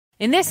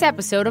In this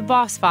episode of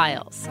Boss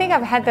Files. I think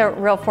I've had the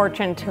real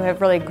fortune to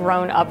have really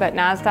grown up at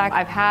Nasdaq.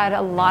 I've had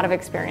a lot of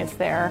experience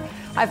there.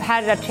 I've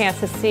had a chance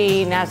to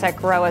see Nasdaq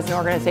grow as an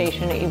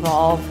organization,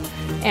 evolve,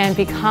 and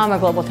become a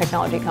global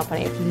technology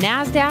company.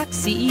 Nasdaq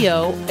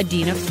CEO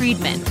Adena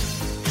Friedman.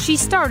 She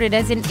started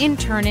as an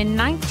intern in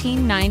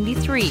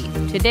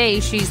 1993. Today,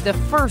 she's the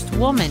first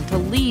woman to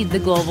lead the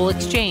global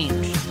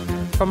exchange.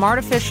 From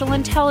artificial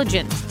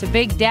intelligence to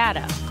big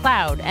data,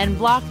 cloud, and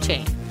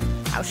blockchain,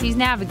 how she's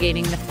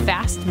navigating the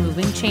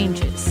fast-moving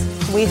changes.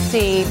 We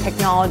see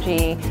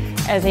technology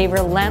as a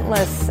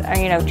relentless,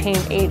 change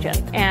agent.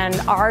 And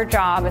our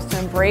job is to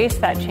embrace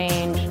that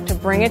change, to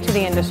bring it to the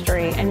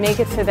industry, and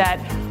make it so that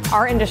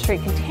our industry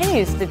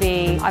continues to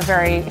be a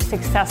very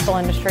successful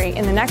industry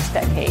in the next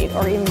decade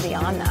or even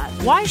beyond that.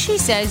 Why she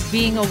says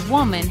being a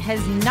woman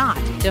has not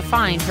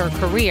defined her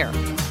career.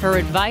 Her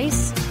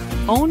advice: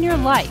 own your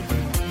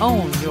life,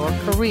 own your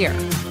career.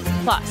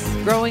 Plus,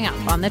 growing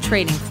up on the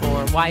trading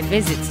floor, why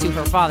visits to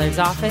her father's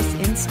office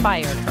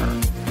inspired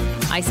her.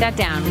 I sat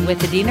down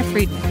with Adena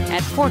Friedman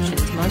at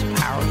Fortune's Most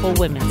Powerful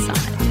Women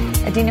Summit.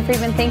 Adena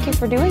Friedman, thank you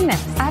for doing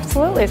this.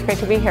 Absolutely. It's great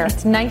to be here.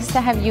 It's nice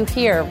to have you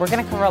here. We're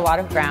going to cover a lot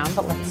of ground,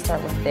 but let's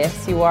start with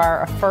this. You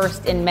are a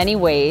first in many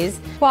ways.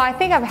 Well, I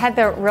think I've had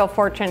the real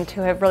fortune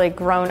to have really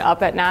grown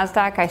up at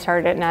Nasdaq. I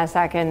started at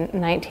Nasdaq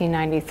in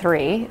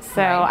 1993,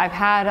 so right. I've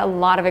had a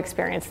lot of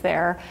experience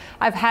there.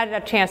 I've had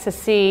a chance to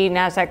see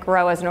Nasdaq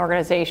grow as an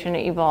organization,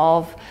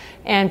 evolve,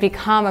 and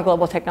become a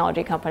global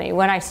technology company.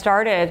 When I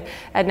started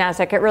at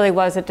Nasdaq, it really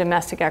was a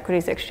domestic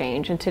equities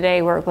exchange, and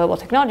today we're a global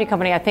technology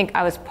company. I think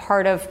I was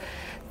part of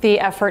the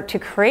effort to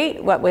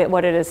create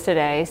what it is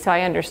today, so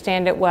I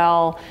understand it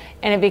well,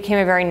 and it became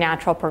a very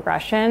natural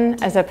progression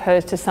as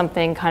opposed to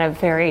something kind of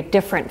very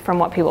different from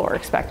what people were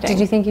expecting. Did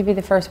you think you'd be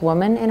the first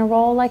woman in a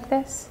role like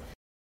this?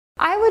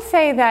 I would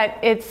say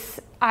that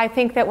I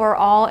think that we're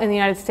all in the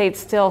United States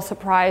still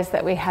surprised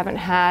that we haven't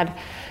had,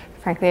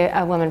 frankly,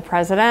 a woman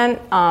president.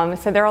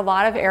 So there are a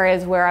lot of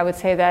areas where I would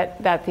say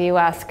that the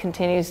U.S.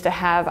 continues to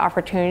have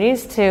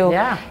opportunities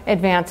to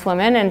advance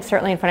women, and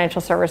certainly in financial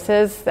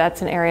services,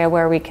 that's an area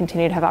where we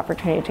continue to have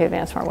opportunity to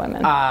advance more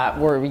women.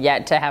 We're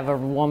yet to have a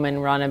woman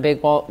run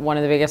one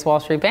of the biggest Wall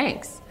Street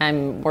banks,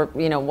 and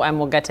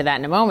we'll get to that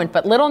in a moment.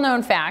 But little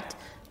known fact,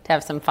 to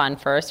have some fun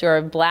first, you're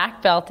a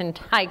black belt in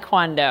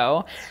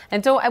Taekwondo,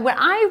 and so when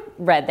I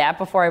read that,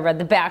 before I read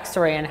the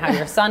backstory on how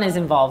your son is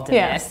involved in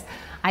this,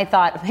 I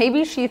thought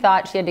maybe she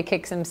thought she had to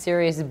kick some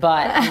serious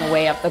butt on the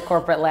way up the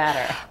corporate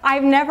ladder.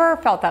 I've never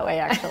felt that way,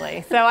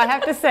 actually. So I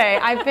have to say,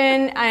 I've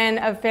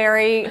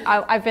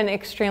been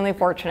extremely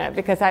fortunate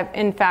because I've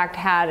in fact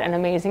had an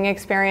amazing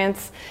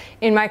experience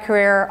in my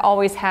career.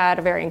 Always had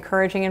a very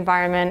encouraging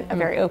environment, a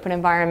very open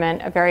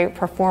environment, a very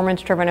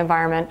performance-driven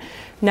environment.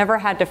 Never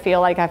had to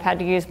feel like I've had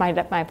to use my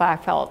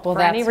black belt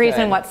for any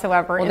reason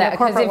whatsoever in the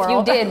corporate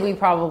world. Because if you did, we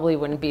probably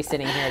wouldn't be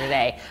sitting here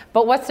today.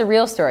 But what's the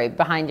real story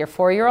behind your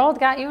 4-year-old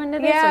got you into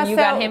this, or you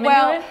got him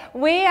into it?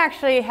 We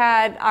actually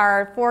had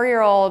our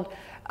 4-year-old.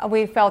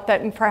 We felt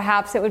that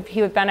perhaps he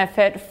would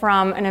benefit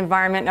from an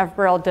environment of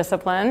real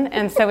discipline,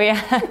 and so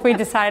we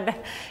decided to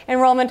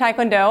enroll him in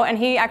Taekwondo, and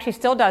he actually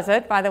still does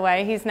it. By the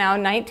way, he's now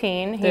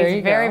 19. He's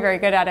very, very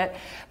good at it.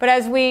 But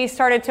as we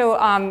started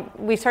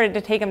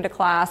to take him to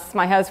class,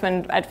 my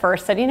husband at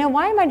first said,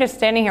 why am I just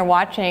standing here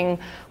watching?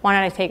 Why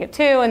don't I take it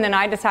too? And then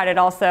I decided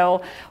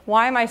also,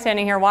 why am I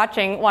standing here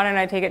watching? Why don't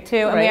I take it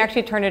too? And we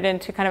actually turned it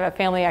into kind of a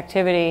family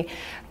activity.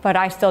 But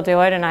I still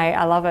do it, and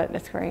I love it.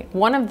 It's great.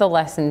 One of the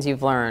lessons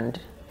you've learned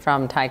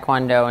from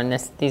Taekwondo, and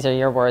these are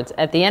your words: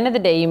 at the end of the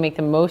day, you make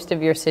the most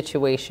of your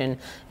situation.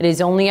 It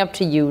is only up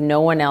to you.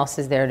 No one else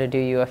is there to do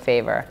you a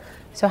favor.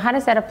 So how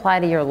does that apply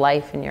to your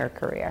life and your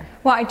career?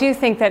 Well, I do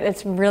think that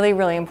it's really,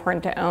 really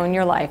important to own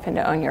your life and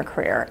to own your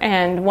career.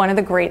 And one of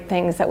the great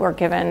things that we're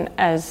given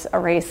as a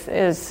race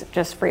is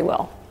just free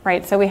will.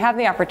 Right, so we have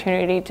the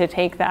opportunity to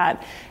take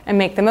that and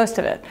make the most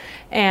of it.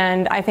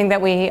 And I think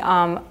that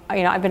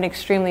I've been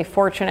extremely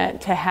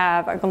fortunate to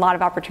have a lot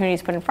of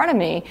opportunities put in front of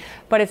me,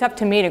 but it's up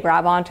to me to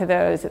grab onto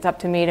those. It's up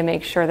to me to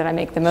make sure that I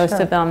make the most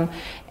of them.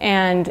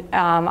 And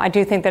I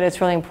do think that it's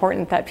really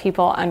important that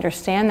people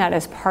understand that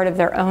as part of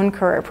their own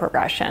career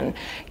progression.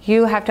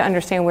 You have to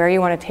understand where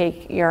you want to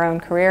take your own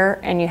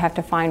career, and you have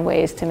to find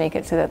ways to make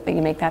it so that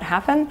you make that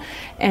happen.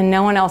 And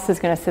no one else is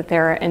going to sit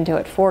there and do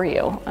it for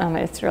you.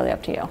 It's really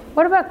up to you.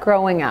 What about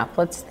growing up?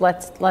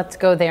 Let's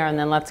go there, and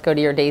then let's go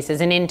to your days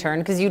as an intern,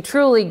 because you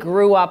truly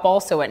grew up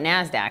also at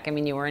Nasdaq. I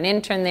mean, you were an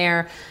intern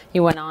there.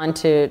 You went on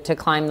to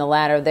climb the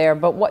ladder there.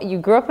 But you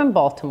grew up in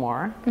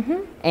Baltimore,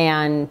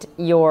 and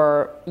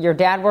your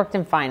dad worked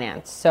in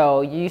finance,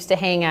 so you used to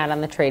hang out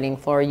on the trading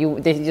floor.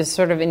 They just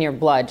sort of in your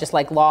blood, just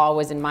like law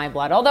was in my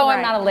blood. Although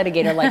I'm not a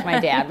litigator like my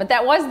dad, but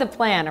that was the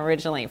plan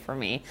originally for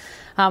me.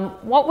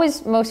 What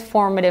was most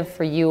formative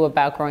for you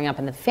about growing up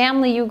in the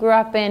family you grew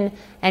up in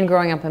and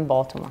growing up in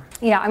Baltimore?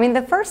 Yeah, I mean,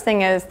 the first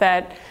thing is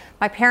that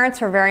my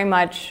parents were very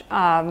much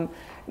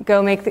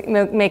go make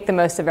the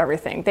most of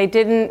everything. They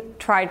didn't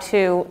try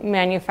to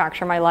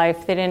manufacture my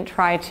life. They didn't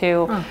try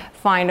to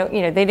find,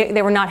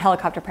 they were not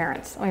helicopter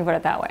parents. Let me put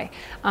it that way.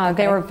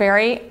 They were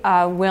very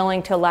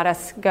willing to let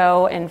us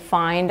go and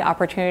find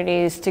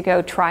opportunities to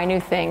go try new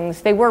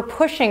things. They were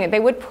pushing it. They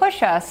would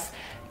push us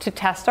to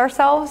test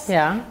ourselves.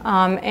 Yeah.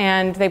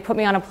 And they put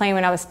me on a plane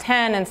when I was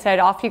 10 and said,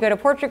 off you go to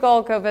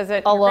Portugal, go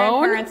visit your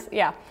grandparents.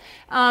 Yeah.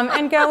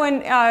 And go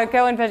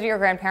and visit your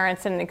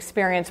grandparents and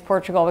experience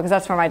Portugal, because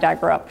that's where my dad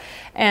grew up.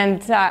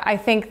 And I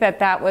think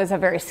that was a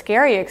very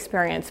scary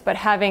experience. But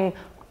having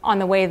on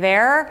the way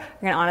there,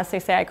 I'm going to honestly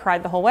say I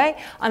cried the whole way.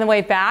 On the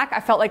way back, I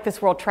felt like this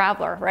world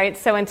traveler, right?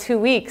 So in 2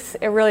 weeks,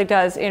 it really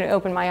does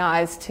open my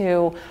eyes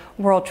to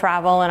world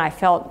travel, and I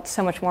felt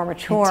so much more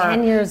mature. At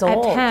 10 years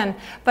old. At 10.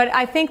 But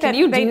I think that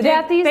they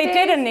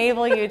did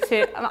enable you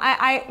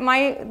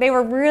to. They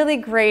were really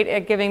great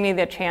at giving me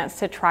the chance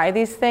to try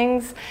these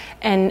things,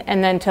 and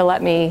then to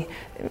let me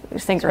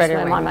sink or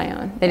swim on my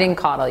own. They didn't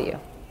coddle you.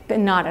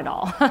 Not at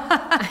all.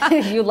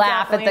 You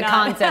laugh at the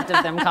concept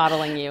of them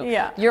coddling you.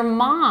 Yeah. Your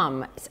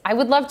mom, I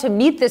would love to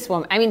meet this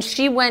woman. I mean,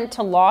 she went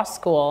to law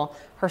school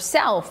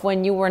herself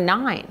when you were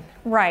 9.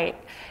 Right.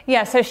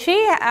 Yeah, so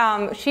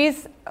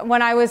she's,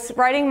 when I was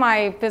writing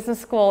my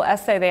business school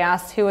essay, they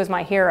asked who was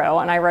my hero,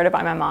 and I wrote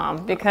about my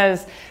mom,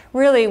 because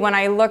really, when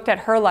I looked at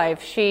her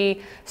life,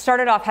 she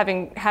started off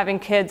having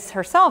kids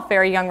herself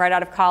very young, right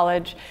out of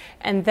college,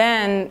 and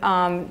then,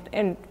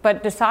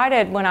 but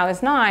decided when I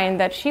was 9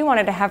 that she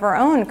wanted to have her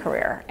own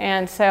career.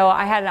 And so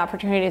I had an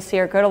opportunity to see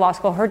her go to law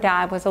school. Her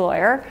dad was a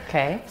lawyer.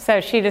 Okay.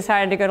 So she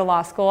decided to go to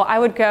law school. I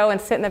would go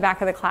and sit in the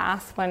back of the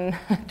class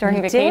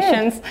during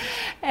vacations.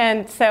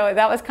 And so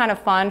that was kind of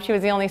fun. She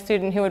was the only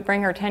student who would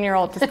bring her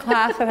 10-year-old to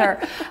class with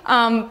her.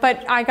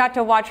 But I got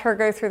to watch her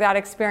go through that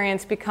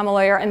experience, become a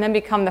lawyer, and then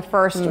become the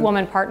first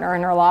woman partner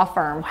in her law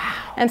firm.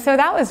 Wow. And so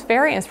that was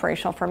very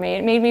inspirational for me.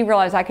 It made me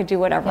realize I could do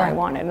whatever I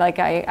wanted. Like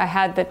I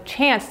had the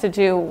chance to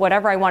do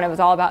whatever I wanted. It was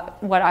all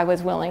about what I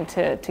was willing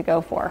to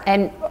go for.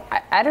 And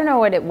I don't know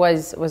what it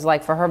was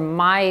like for her.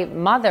 My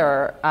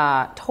mother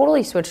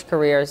totally switched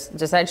careers,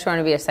 decided she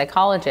wanted to be a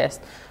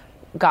psychologist,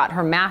 got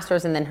her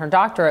master's and then her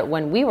doctorate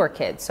when we were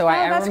kids. So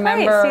I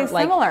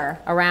remember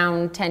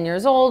around 10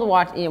 years old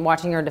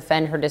watching her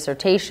defend her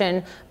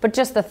dissertation. But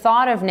just the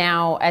thought of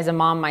now as a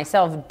mom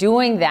myself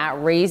doing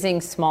that, raising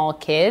small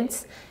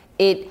kids,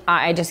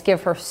 I just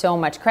give her so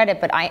much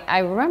credit. But I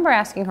remember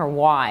asking her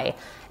why.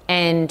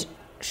 And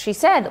she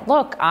said,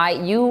 look,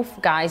 you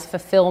guys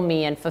fulfill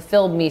me and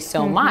fulfilled me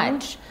so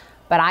much,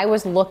 but I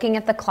was looking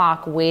at the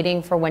clock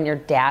waiting for when your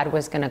dad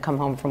was going to come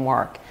home from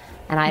work.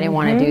 And I didn't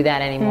want to do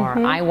that anymore.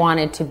 I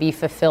wanted to be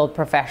fulfilled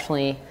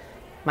professionally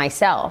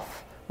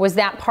myself. Was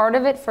that part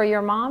of it for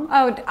your mom?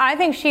 Oh, I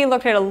think she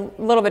looked at it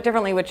a little bit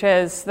differently, which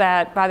is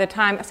that by the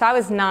time, so I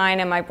was 9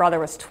 and my brother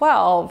was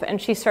 12,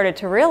 and she started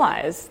to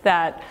realize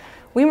that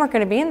we weren't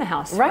going to be in the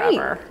house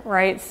forever,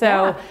 right?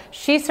 So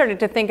she started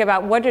to think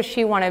about what does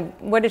she want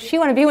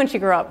to be when she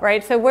grew up,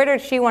 right? So where did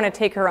she want to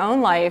take her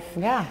own life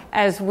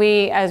as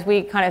we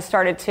kind of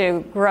started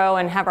to grow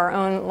and have our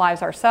own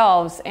lives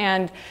ourselves?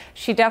 And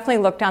she definitely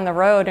looked down the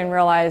road and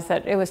realized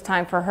that it was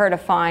time for her to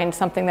find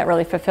something that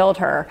really fulfilled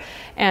her.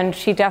 And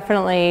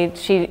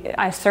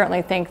I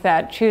certainly think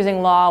that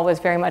choosing law was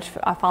very much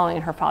following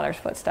in her father's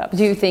footsteps.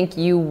 Do you think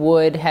you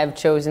would have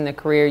chosen the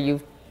career you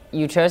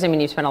chose? I mean,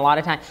 you've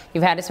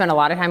had to spend a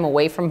lot of time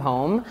away from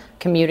home,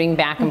 commuting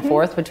back and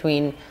forth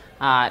between,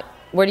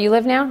 where do you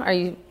live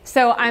now?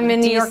 So I'm in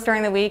New York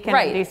during the week and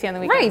in DC on the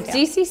weekends. Right,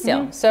 DC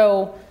still.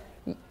 So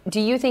do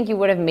you think you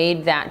would have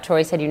made that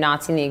choice had you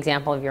not seen the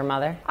example of your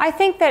mother?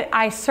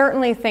 I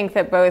certainly think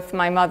that both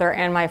my mother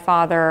and my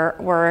father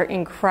were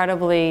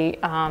incredibly,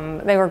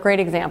 they were great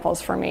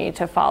examples for me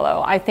to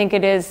follow. I think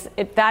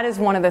that is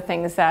one of the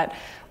things that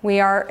we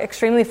are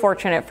extremely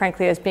fortunate,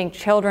 frankly, as being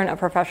children of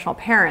professional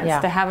parents,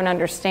 to have an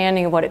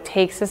understanding of what it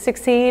takes to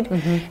succeed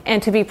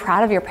and to be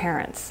proud of your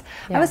parents.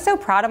 I was so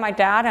proud of my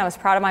dad and I was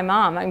proud of my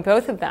mom, I mean,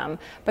 both of them,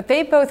 but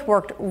they both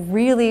worked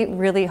really,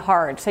 really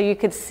hard. So you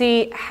could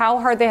see how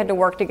hard they had to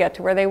work to get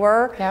to where they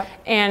were,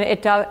 and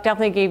it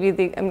definitely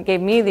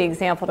gave me the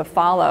example to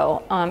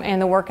follow,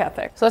 and the work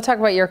ethic. So let's talk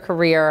about your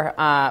career,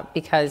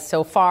 because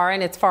so far,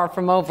 and it's far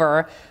from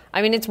over,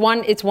 I mean, it's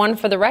one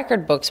for the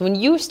record books. When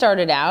you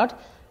started out,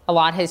 a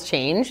lot has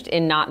changed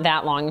in not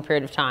that long a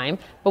period of time.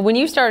 But when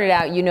you started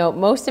out,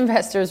 most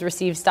investors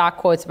receive stock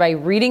quotes by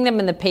reading them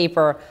in the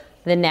paper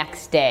the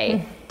next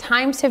day.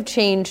 Times have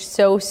changed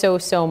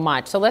so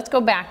much. So let's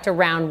go back to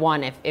round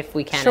 1, if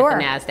we can, at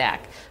the Nasdaq,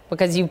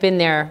 because you've been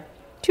there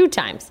 2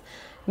 times.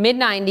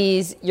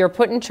 Mid-90s, you're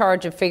put in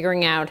charge of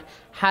figuring out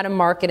how to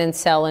market and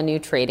sell a new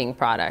trading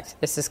product.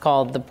 This is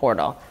called the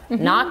portal.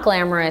 Not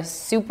glamorous,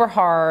 super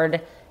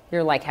hard.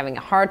 You're like having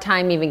a hard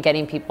time even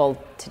getting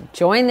people to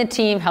join the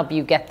team, help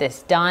you get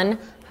this done.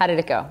 How did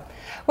it go?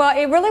 Well,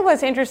 it really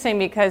was interesting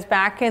because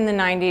back in the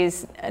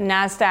 90s,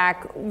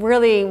 Nasdaq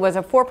really was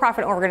a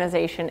for-profit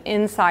organization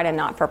inside a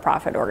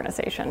not-for-profit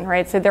organization,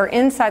 right? So they're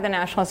inside the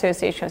National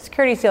Association of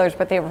Securities Dealers,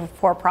 but they were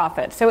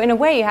for-profit. So in a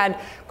way, you had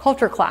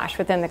culture clash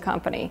within the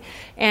company.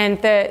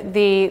 And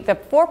the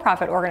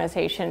for-profit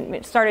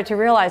organization started to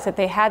realize that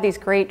they had these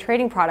great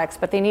trading products,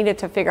 but they needed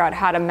to figure out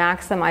how to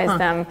maximize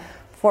them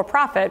for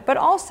profit, but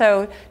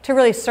also to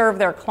really serve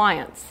their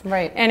clients.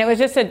 Right. And it was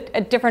just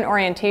a different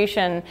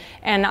orientation.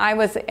 And I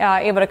was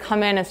able to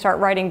come in and start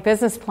writing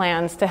business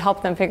plans to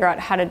help them figure out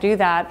how to do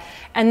that.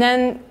 And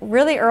then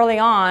really early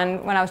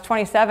on, when I was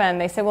 27,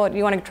 they said, well, do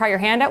you want to try your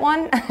hand at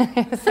one?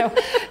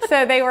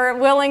 so they were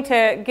willing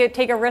to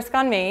take a risk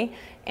on me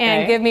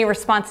and give me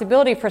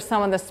responsibility for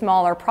some of the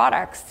smaller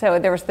products. So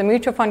there was the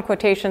mutual fund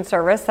quotation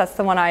service, that's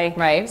the one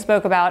I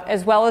spoke about,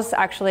 as well as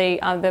actually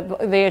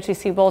the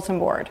OTC bulletin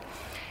board.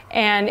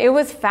 And it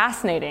was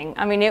fascinating.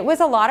 I mean, it was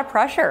a lot of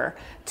pressure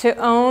to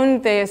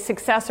own the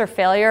success or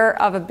failure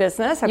of a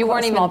business. You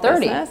weren't even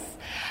 30. Business.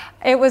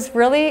 It was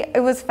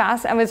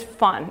fast. It was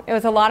fun. It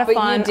was a lot of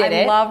fun.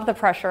 I loved the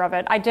pressure of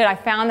it. I did. I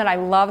found that I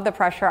loved the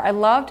pressure. I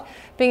loved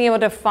being able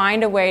to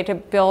find a way to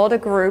build a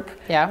group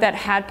that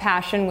had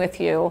passion with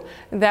you.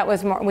 That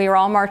was we were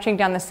all marching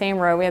down the same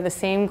road. We had the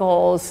same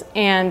goals,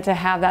 and to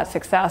have that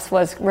success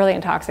was really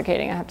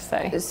intoxicating, I have to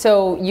say.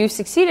 So you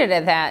succeeded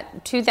at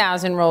that.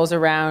 2000 rolls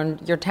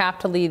around. You're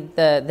tapped to lead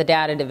the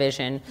data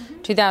division.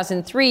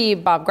 2003,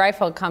 Bob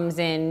Greifeld comes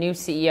in, new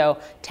CEO,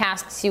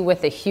 tasks you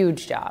with a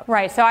huge job.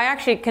 Right. So I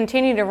actually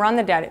continued to run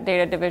the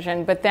data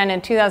division, but then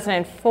in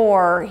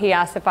 2004, he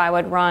asked if I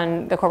would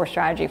run the corporate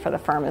strategy for the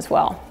firm as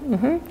well.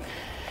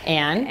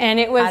 And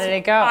it was, how did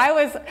it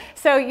go?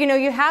 So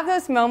you have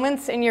those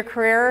moments in your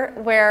career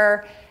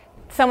where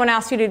someone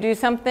asks you to do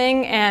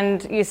something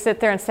and you sit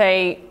there and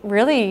say,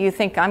 really, you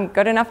think I'm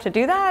good enough to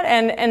do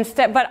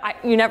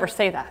that? You never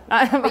say that.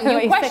 But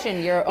you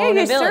question your own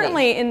ability. You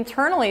certainly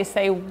internally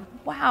say,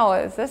 wow,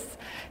 is this?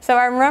 So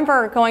I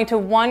remember going to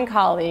one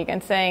colleague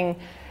and saying,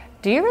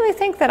 do you really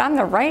think that I'm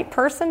the right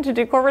person to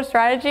do corporate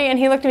strategy? And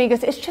he looked at me and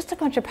goes, it's just a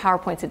bunch of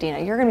PowerPoints,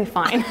 Adena. You're going to be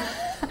fine.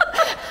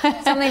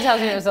 Something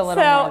tells me it was a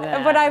little more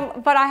than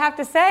that. But I have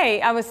to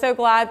say, I was so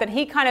glad that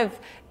he kind of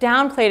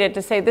downplayed it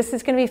to say, this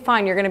is going to be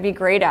fine, you're going to be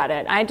great at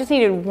it. I just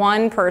needed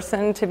one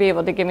person to be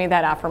able to give me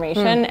that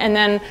affirmation. And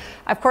then,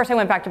 of course, I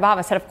went back to Bob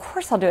and said, of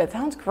course I'll do it.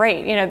 Sounds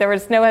great. There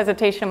was no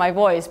hesitation in my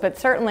voice, but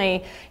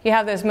certainly you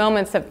have those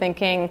moments of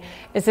thinking,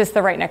 is this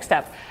the right next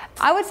step?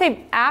 I would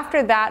say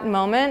after that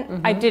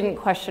moment, I didn't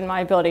question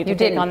my ability to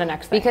take on the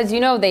next thing. Because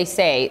they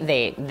say,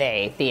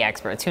 the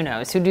experts, who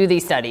knows, who do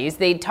these studies,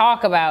 they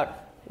talk about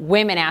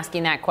women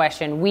asking that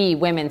question, we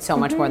women so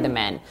much more than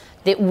men,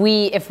 that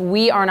if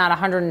we are not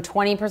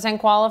 120%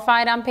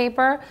 qualified on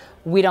paper,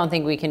 we don't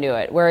think we can do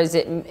it. Whereas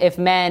if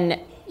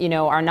men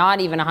are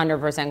not even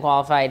 100%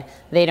 qualified,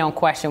 they don't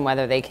question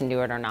whether they can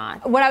do it or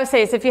not. What I would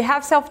say is if you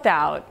have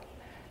self-doubt,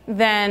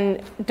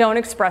 then don't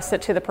express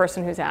it to the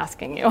person who's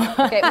asking you.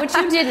 Okay, which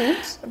you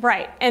didn't.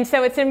 Right. And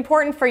so it's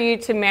important for you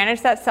to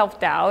manage that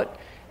self-doubt,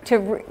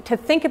 to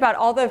think about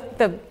all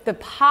the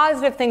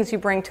positive things you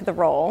bring to the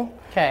role,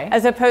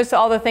 as opposed to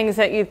all the things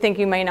that you think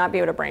you may not be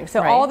able to bring.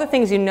 So all the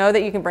things you know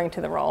that you can bring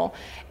to the role.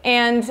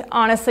 And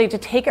honestly, to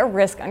take a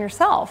risk on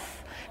yourself.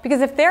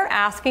 Because if they're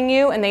asking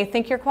you and they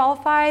think you're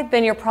qualified,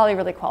 then you're probably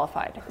really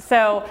qualified.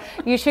 So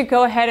you should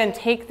go ahead and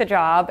take the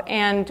job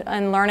and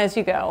learn as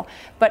you go.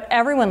 But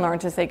everyone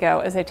learns as they go,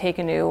 as they take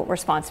a new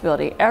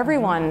responsibility.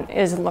 Everyone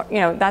is,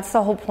 that's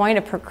the whole point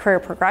of career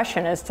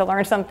progression, is to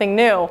learn something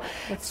new.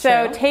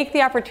 So take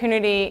the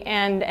opportunity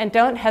and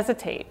don't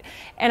hesitate.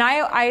 And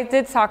I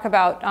did talk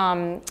about,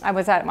 I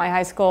was at my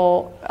high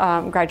school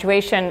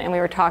graduation and we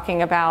were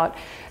talking about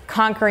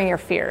conquering your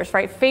fears,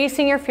 right?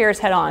 Facing your fears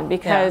head on,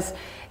 because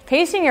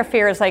facing your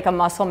fear is like a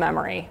muscle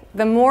memory.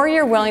 The more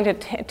you're willing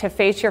to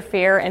face your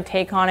fear and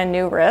take on a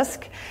new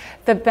risk,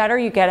 the better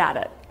you get at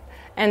it.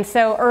 And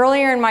so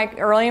early in my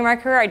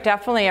career, I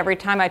definitely, every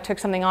time I took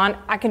something on,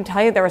 I can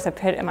tell you there was a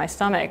pit in my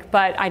stomach,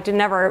 but I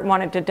never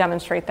wanted to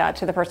demonstrate that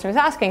to the person who's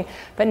asking.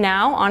 But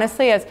now,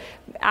 honestly,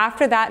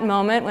 after that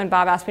moment when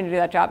Bob asked me to do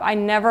that job, I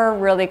never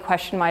really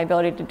questioned my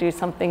ability to do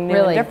something new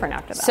and different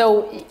after that.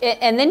 So,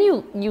 and then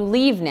you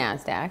leave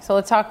Nasdaq. So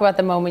let's talk about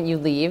the moment you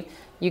leave.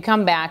 You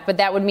come back, but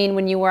that would mean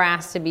when you were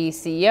asked to be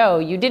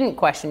CEO, you didn't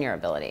question your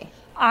ability.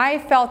 I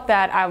felt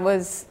that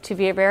to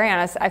be very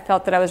honest, I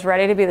felt that I was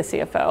ready to be the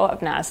CFO of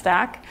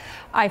Nasdaq.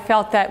 I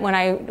felt that when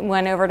I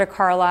went over to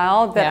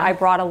Carlyle, that I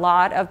brought a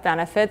lot of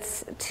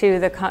benefits to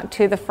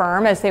the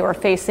firm as they were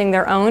facing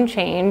their own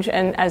change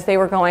and as they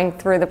were going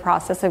through the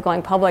process of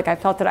going public. I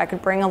felt that I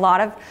could bring a lot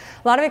of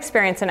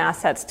experience and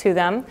assets to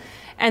them.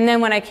 And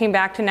then when I came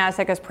back to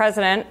Nasdaq as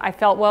president, I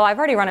felt, well, I've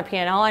already run a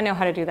P&L. I know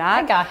how to do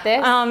that. I got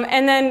this.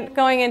 And then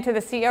going into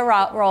the CEO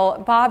role,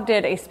 Bob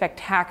did a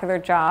spectacular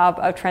job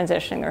of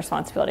transitioning the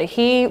responsibility.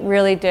 He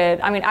really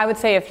did. I mean, I would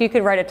say if you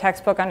could write a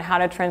textbook on how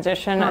to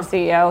transition a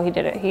CEO, he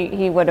did it.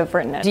 He would have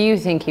written it. Do you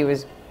think he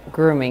was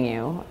grooming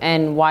you?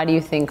 And why do you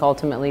think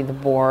ultimately the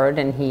board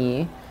and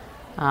he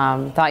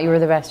thought you were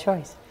the best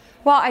choice?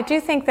 Well, I do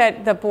think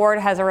that the board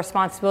has a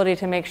responsibility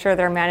to make sure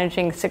they're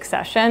managing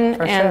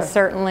succession. And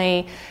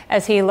certainly,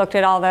 as he looked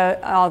at all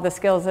the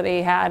skills that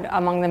he had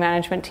among the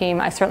management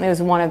team, I certainly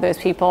was one of those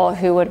people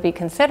who would be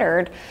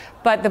considered.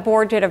 But the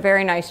board did a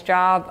very nice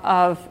job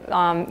of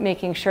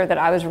making sure that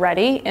I was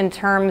ready in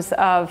terms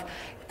of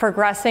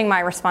progressing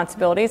my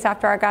responsibilities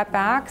after I got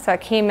back. So I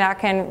came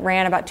back and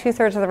ran about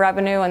 2/3 of the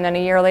revenue, and then a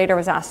year later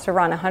was asked to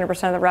run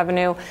 100% of the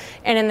revenue.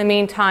 And in the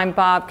meantime,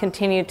 Bob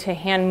continued to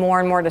hand more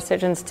and more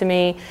decisions to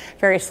me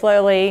very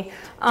slowly.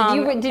 Did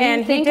you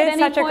think at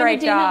any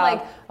point, Adena,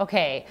 like,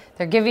 okay,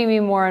 they're giving me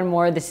more and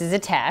more, this is a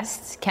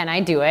test, can I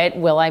do it,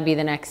 will I be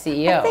the next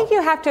CEO? I think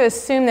you have to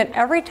assume that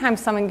every time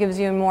someone gives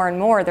you more and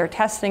more, they're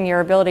testing your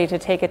ability to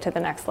take it to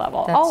the next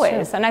level. That's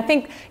always. True. And I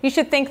think you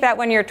should think that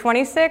when you're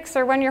 26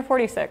 or when you're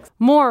 46.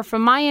 More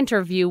from my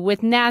interview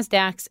with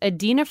Nasdaq's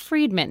Adena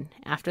Friedman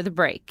after the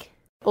break.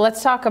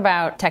 Let's talk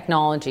about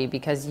technology,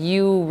 because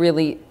you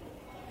really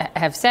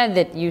have said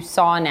that you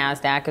saw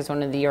Nasdaq as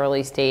one of the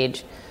early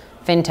stage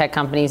fintech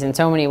companies in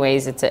so many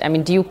ways.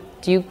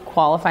 Do you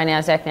qualify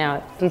Nasdaq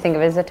now? Do you think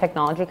of it as a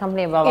technology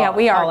company above all else? Yeah,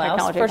 we are a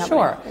technology company. For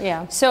sure.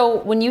 Yeah. So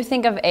when you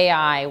think of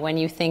AI, when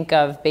you think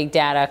of big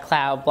data,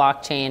 cloud,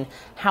 blockchain,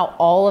 how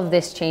all of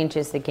this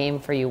changes the game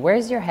for you,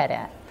 where's your head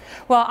at?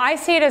 Well, I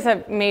see it as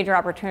a major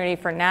opportunity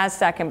for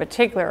Nasdaq in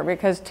particular,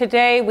 because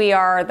today we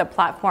are the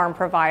platform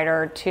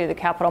provider to the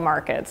capital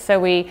markets. So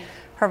we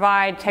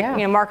provide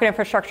market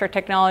infrastructure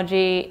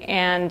technology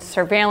and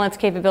surveillance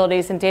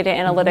capabilities and data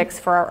analytics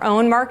for our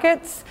own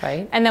markets.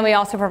 Right. And then we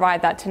also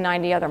provide that to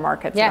 90 other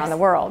markets around the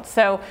world.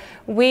 So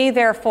we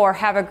therefore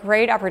have a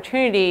great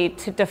opportunity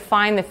to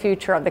define the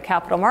future of the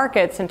capital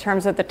markets in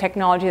terms of the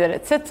technology that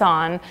it sits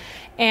on.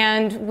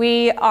 And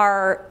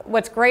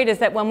what's great is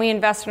that when we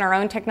invest in our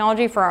own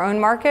technology for our own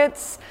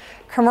markets,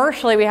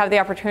 commercially, we have the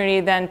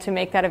opportunity then to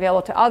make that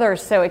available to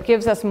others. So it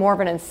gives us more of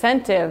an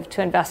incentive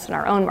to invest in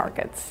our own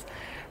markets.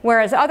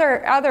 Whereas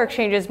other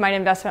exchanges might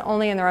invest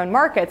only in their own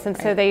markets, and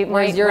so they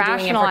might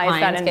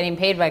rationalize that and getting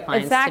paid by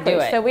clients to do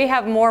it. So we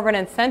have more of an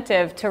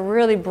incentive to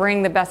really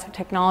bring the best of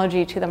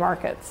technology to the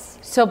markets.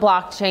 So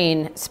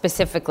blockchain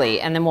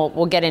specifically, and then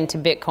we'll get into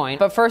Bitcoin.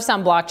 But first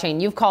on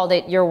blockchain, you've called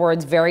it, your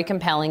words, very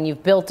compelling.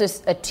 You've built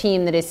a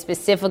team that is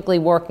specifically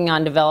working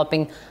on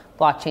developing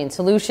blockchain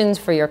solutions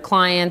for your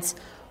clients.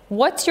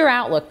 What's your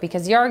outlook?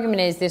 Because the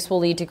argument is this will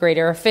lead to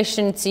greater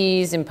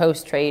efficiencies in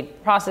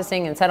post-trade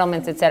processing and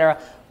settlements, et cetera.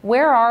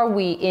 Where are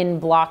we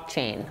in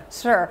blockchain?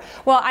 Sure.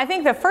 Well, I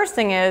think the first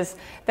thing is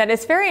that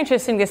it's very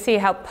interesting to see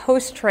how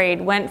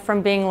post-trade went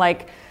from being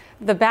like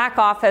the back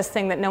office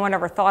thing that no one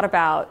ever thought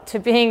about to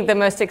being the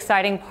most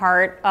exciting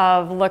part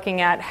of looking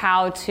at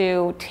how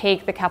to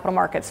take the capital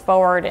markets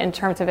forward in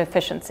terms of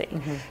efficiency.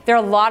 Mm-hmm. There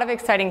are a lot of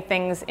exciting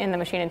things in the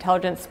machine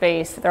intelligence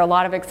space. There are a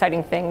lot of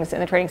exciting things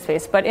in the trading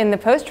space. But in the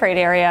post-trade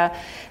area,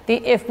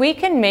 if we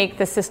can make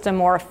the system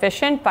more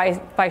efficient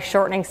by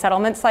shortening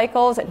settlement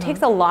cycles, it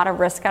takes a lot of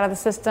risk out of the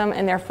system,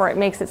 and therefore it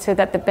makes it so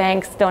that the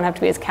banks don't have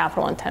to be as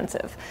capital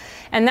intensive.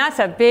 And that's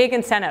a big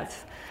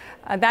incentive.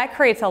 That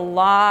creates a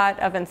lot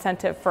of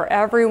incentive for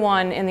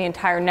everyone in the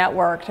entire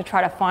network to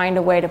try to find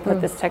a way to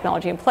put this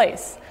technology in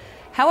place.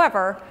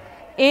 However,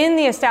 in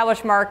the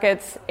established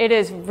markets,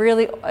 there's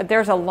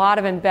a lot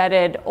of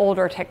embedded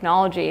older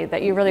technology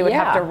that you really would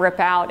have to rip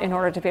out in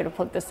order to be able to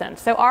put this in.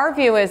 So our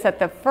view is that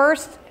the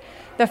first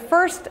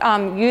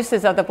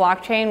uses of the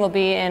blockchain will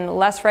be in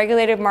less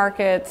regulated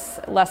markets,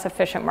 less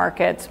efficient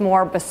markets,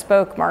 more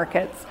bespoke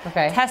markets.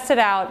 Okay. Test it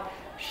out,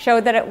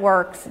 show that it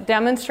works,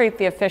 demonstrate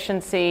the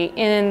efficiency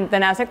in the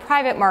Nasdaq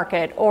private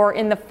market or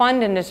in the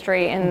fund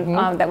industry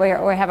that we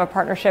have a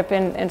partnership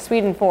in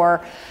Sweden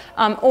for,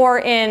 or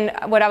in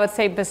what I would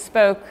say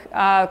bespoke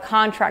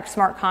contracts,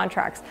 smart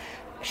contracts.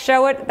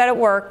 Show it that it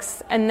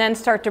works, and then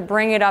start to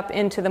bring it up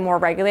into the more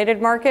regulated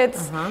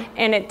markets.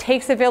 And it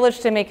takes a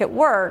village to make it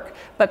work,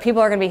 but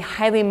people are going to be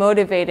highly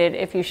motivated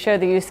if you show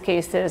the use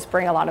cases,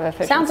 bring a lot of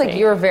efficiency. Sounds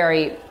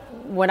like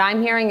what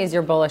I'm hearing is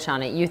you're bullish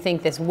on it. You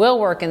think this will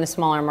work in the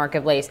smaller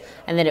marketplace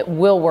and that it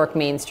will work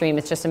mainstream.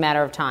 It's just a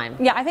matter of time.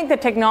 Yeah, I think the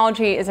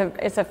technology is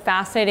a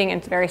fascinating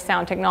and very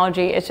sound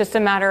technology. It's just a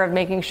matter of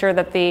making sure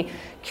that the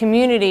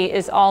community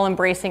is all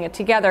embracing it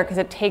together, because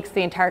it takes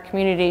the entire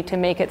community to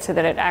make it so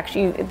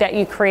that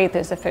you create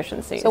those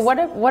efficiencies. So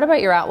what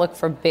about your outlook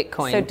for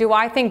Bitcoin? So do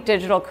I think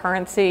digital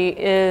currency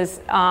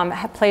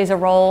plays a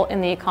role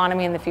in the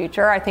economy in the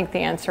future? I think the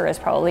answer is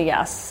probably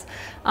yes.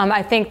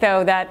 I think,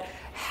 though, that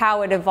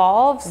how it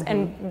evolves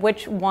and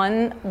which of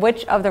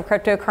the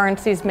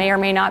cryptocurrencies may or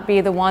may not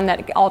be the one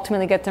that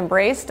ultimately gets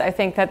embraced. I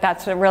think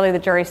that's really the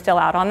jury's still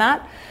out on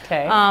that.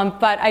 Okay.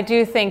 But I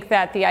do think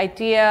that the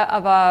idea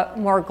of a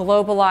more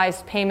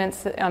globalized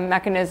payments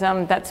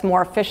mechanism that's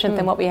more efficient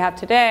than what we have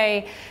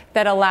today,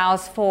 that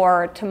allows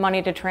for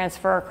money to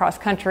transfer across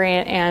country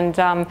and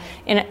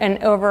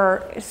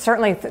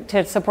certainly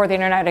to support the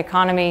internet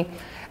economy.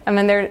 I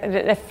mean,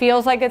 it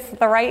feels like it's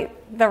the right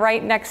the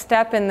right next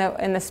step in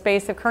the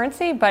space of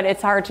currency, but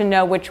it's hard to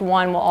know which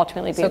one will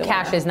ultimately be the winner. So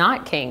cash is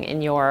not king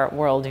in your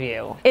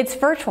worldview. It's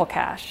virtual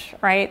cash,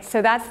 right?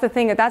 So that's the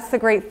thing. That's the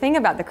great thing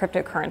about the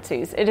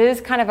cryptocurrencies. It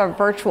is kind of a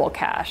virtual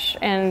cash,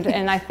 and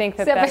I think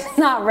that that's it's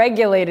not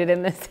regulated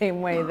in the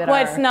same way that.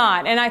 Well, it's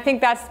not, and I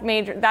think that's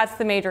major. That's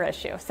the major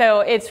issue.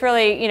 So it's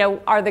really,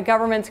 are the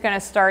governments going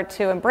to start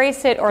to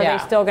embrace it, or are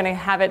they still going to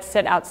have it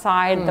sit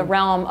outside the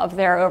realm of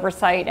their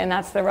oversight? And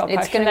that's the real question.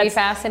 It's going to be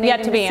fascinating.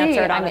 Yet to be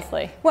answered,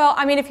 honestly. Well,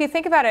 I mean, if you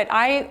think about it,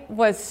 I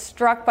was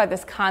struck by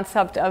this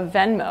concept of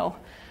Venmo.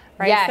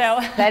 Right? Yes,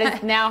 so that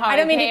is now how I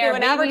don't mean to do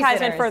an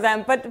advertisement for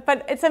them,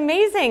 but it's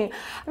amazing.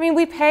 I mean,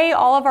 we pay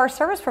all of our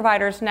service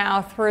providers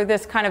now through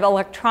this kind of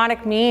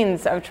electronic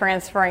means of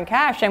transferring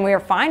cash, and we are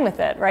fine with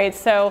it, right?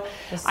 So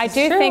I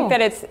do think that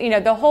it's,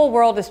 the whole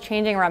world is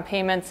changing around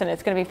payments, and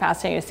it's going to be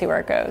fascinating to see where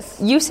it goes.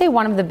 You say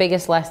one of the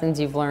biggest lessons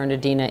you've learned,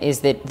 Adena,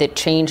 is that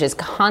change is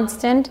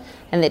constant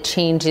and that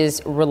change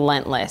is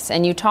relentless.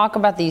 And you talk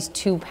about these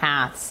two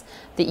paths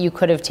that you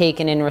could have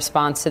taken in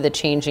response to the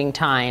changing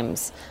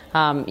times.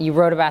 You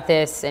wrote about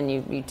this and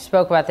you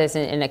spoke about this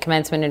in a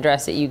commencement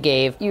address that you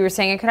gave. You were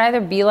saying it could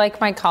either be like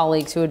my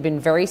colleagues who had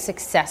been very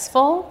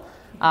successful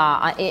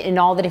in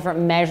all the different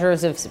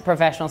measures of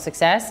professional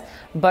success,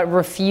 but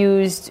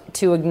refused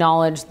to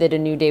acknowledge that a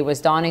new day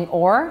was dawning,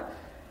 or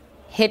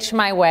hitch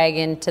my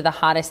wagon to the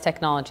hottest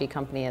technology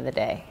company of the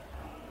day.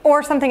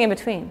 Or something in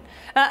between.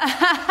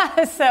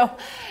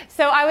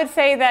 So I would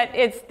say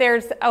that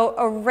there's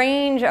a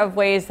range of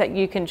ways that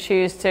you can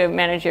choose to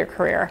manage your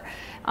career.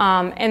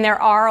 And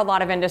there are a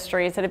lot of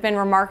industries that have been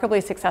remarkably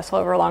successful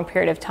over a long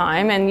period of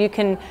time, and you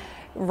can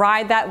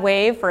ride that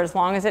wave for as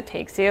long as it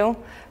takes you.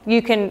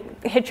 You can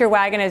hitch your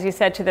wagon, as you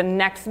said, to the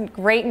next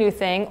great new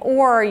thing,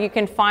 or you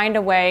can find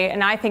a way,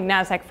 and I think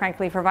Nasdaq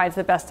frankly provides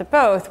the best of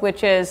both,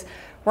 which is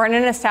we're in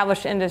an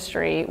established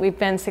industry, we've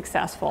been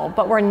successful,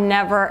 but we're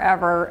never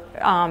ever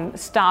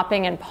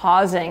stopping and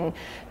pausing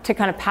to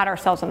kind of pat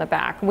ourselves on the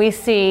back. We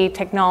see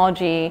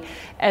technology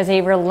as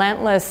a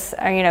relentless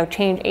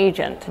change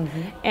agent.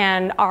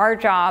 And our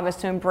job is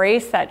to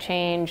embrace that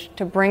change,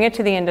 to bring it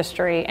to the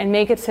industry and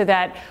make it so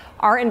that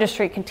our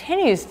industry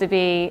continues to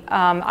be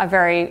a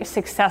very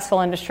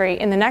successful industry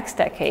in the next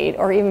decade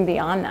or even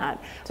beyond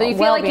that. So you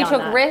feel like you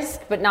took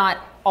risk, but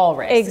not all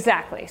risk.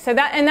 Exactly. So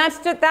that's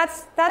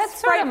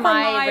sort of of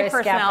my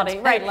personality.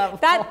 Right. Level.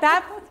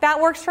 That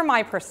works for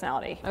my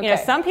personality.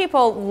 Okay. Some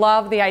people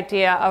love the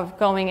idea of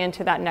going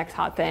into that next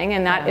hot thing,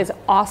 and that is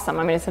awesome.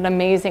 I mean, it's an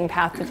amazing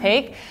path to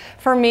take.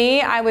 For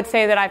me, I would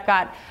say that I've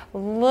got a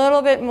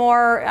little bit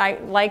more. I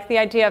like the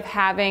idea of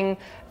having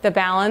the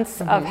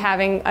balance of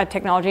having a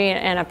technology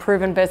and a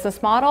proven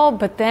business model,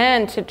 but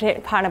then to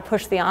kind of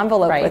push the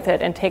envelope with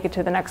it and take it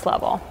to the next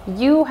level.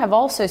 You have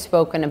also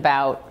spoken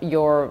about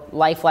your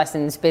life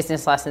lessons,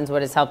 business lessons,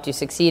 what has helped you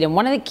succeed. And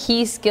one of the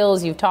key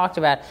skills you've talked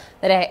about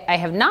that I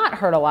have not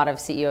heard a lot of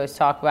CEOs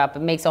talk about,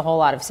 but makes a whole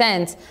lot of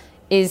sense,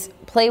 is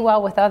play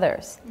well with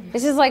others.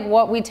 This is like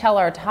what we tell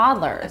our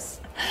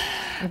toddlers.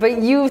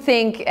 But you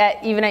think,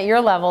 even at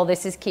your level,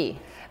 this is key.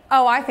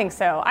 Oh, I think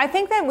so. I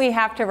think that we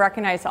have to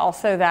recognize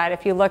also that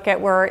if you look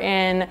at, we're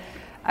in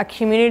a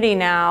community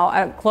now,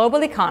 a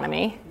global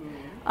economy.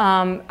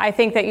 I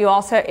think that you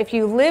also, if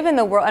you live in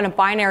in a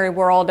binary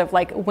world of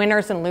like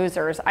winners and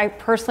losers, I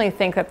personally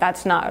think that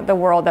that's not the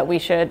world that we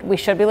should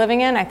be living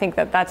in. I think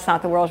that that's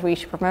not the world we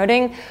should be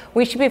promoting.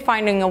 We should be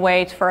finding a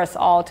way for us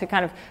all to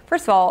kind of,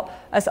 first of all,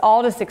 us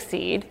all to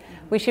succeed.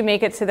 We should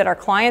make it so that our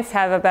clients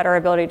have a better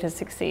ability to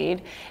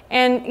succeed.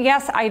 And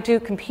yes, I do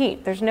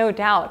compete. There's no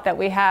doubt that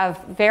we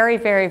have very,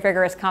 very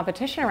vigorous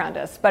competition around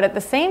us. But at the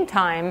same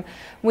time,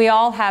 we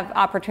all have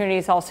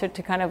opportunities also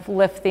to kind of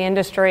lift the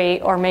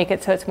industry or make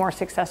it so it's more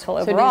successful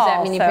overall. So does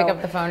that mean you pick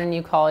up the phone and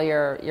you call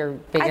your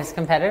biggest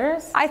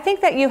competitors? I think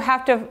that you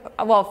have to,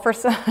 well,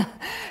 first, so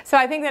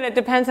I think that it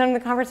depends on the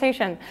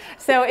conversation.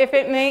 So if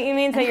it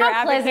means that you're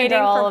advocating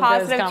for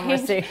positive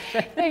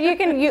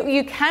change,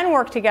 you can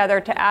work together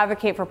to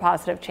advocate for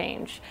positive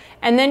change.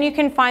 And then you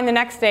can find the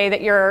next day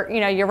that you're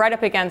right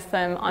up against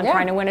them on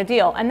trying to win a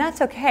deal. And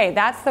that's okay.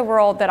 That's the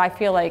world that I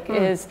feel like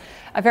is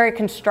a very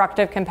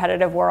constructive,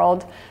 competitive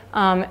world.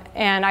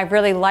 And I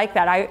really like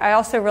that. I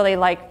also really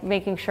like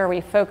making sure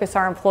we focus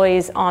our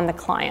employees on the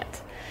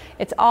client.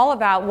 It's all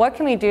about what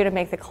can we do to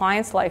make the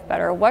client's life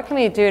better? What can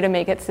we do to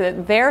make it so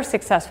that they're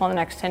successful in the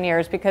next 10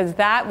 years? Because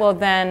that will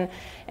then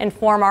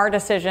inform our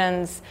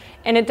decisions.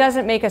 And it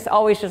doesn't make us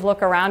always just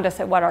look around us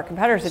at what our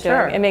competitors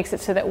are doing. It makes it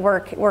so that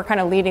we're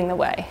kind of leading the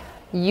way.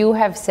 You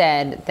have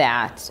said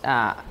that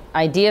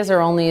ideas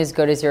are only as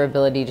good as your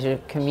ability to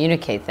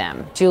communicate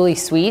them. Julie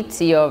Sweet,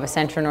 CEO of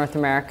Accenture North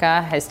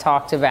America, has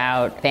talked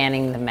about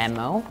banning the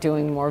memo,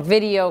 doing more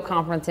video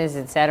conferences,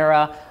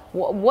 etc.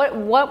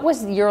 What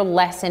was your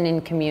lesson in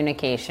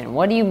communication?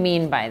 What do you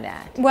mean by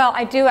that? Well,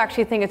 I do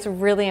actually think it's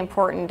really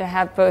important to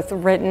have both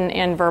written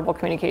and verbal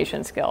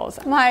communication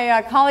skills.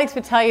 My colleagues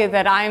would tell you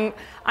that I'm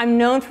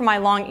known for my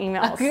long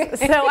emails. Okay.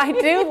 So I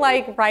do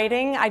like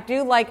writing. I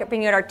do like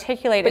being able to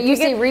articulate it. But you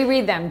say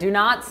reread them. Do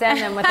not send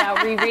them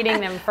without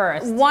rereading them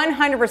first.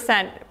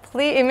 100%.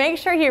 please make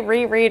sure you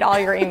reread all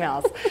your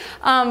emails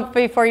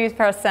before you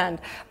press send.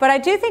 But I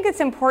do think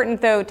it's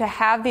important, though, to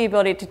have the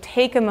ability to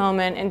take a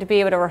moment and to be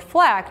able to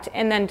reflect,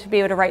 and then to be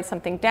able to write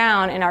something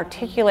down and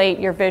articulate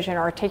your vision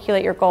or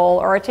articulate your goal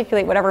or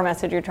articulate whatever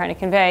message you're trying to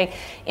convey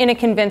in a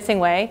convincing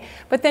way.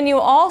 But then you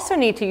also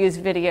need to use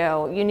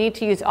video. You need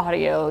to use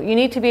audio. You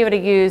need to be able to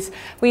use,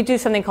 we do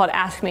something called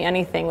Ask Me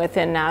Anything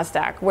within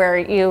Nasdaq, where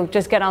you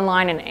just get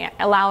online and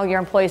allow your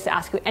employees to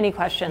ask you any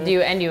questions.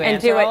 You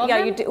answer all of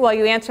them?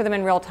 You answer them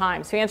in real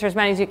time. So you answer as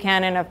many as you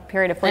can in a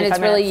period of 45 minutes.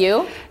 And it's really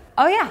you?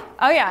 Oh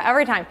yeah,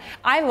 every time.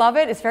 I love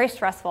it. It's very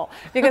stressful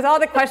because all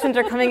the questions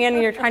are coming in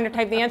and you're trying to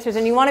type the answers,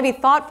 and you want to be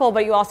thoughtful,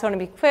 but you also want to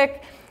be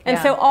quick. And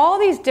so all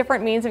these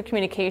different means of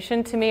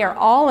communication to me are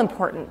all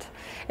important.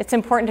 It's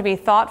important to be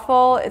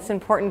thoughtful. It's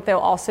important, though,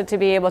 also to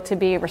be able to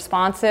be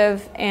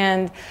responsive.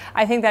 And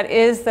I think that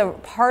is a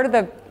part of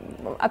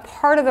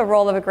the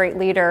role of a great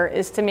leader,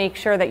 is to make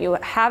sure that you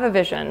have a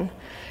vision,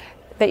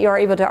 that you are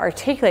able to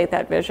articulate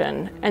that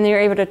vision, and then you're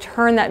able to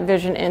turn that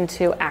vision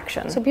into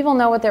action. So people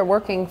know what they're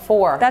working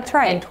for. That's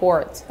right. And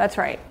towards. That's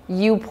right.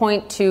 You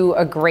point to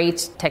a great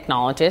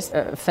technologist,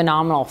 a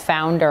phenomenal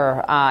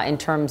founder in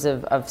terms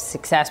of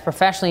success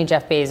professionally,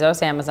 Jeff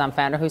Bezos, Amazon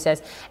founder, who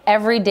says,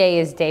 every day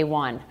is day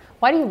one.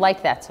 Why do you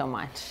like that so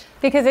much?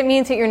 Because it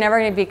means that you're never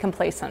going to be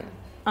complacent.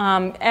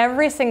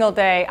 Every single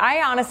day,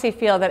 I honestly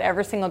feel that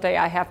every single day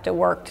I have to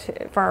work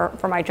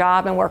for my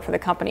job and work for the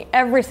company.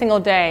 Every single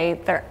day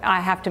I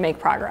have to make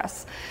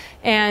progress.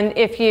 And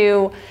if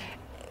you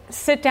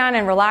sit down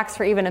and relax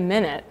for even a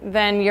minute,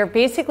 then you're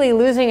basically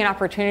losing an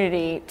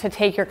opportunity to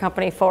take your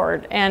company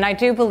forward. And I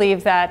do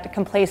believe that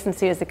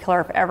complacency is the killer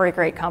of every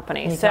great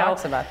company. He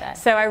talks about that.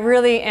 So I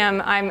really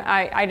am,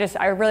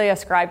 I really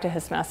ascribe to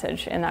his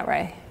message in that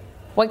way.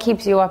 What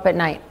keeps you up at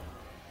night?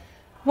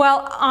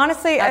 Well,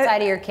 honestly,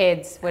 outside of your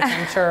kids, which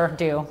I'm sure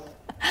do.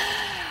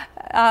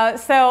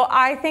 So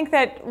I think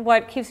that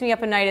what keeps me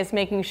up at night is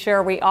making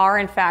sure we are,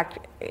 in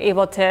fact,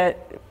 able to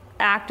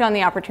act on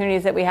the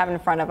opportunities that we have in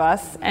front of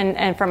us,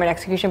 and from an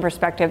execution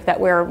perspective, that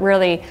we're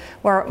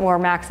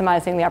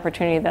maximizing the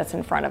opportunity that's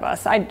in front of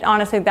us.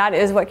 Honestly, that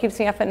is what keeps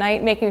me up at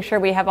night, making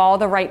sure we have all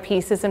the right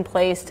pieces in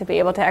place to be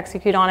able to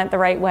execute on it the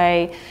right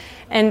way,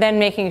 and then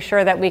making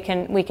sure that we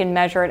can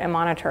measure it and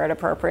monitor it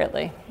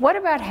appropriately. What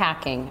about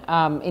hacking?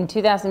 In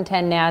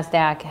 2010,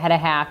 Nasdaq had a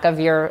hack of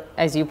your,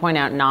 as you point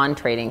out,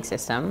 non-trading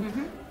system.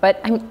 Mm-hmm.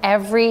 But I mean,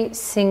 every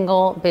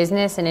single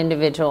business and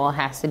individual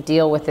has to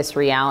deal with this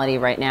reality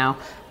right now.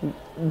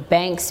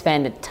 Banks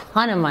spend a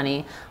ton of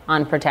money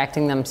on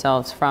protecting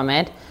themselves from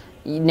it.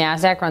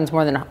 Nasdaq runs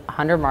more than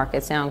 100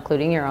 markets now,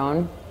 including your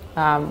own.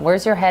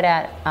 Where's your head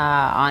at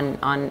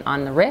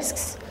on the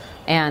risks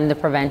and the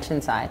prevention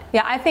side?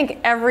 Yeah, I think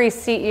every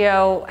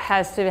CEO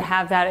has to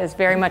have that as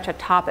very much a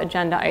top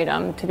agenda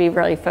item to be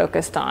really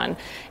focused on.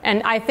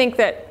 And I think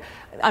that,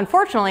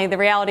 unfortunately, the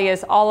reality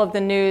is all of the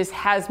news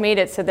has made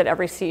it so that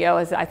every CEO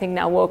is, I think,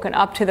 now woken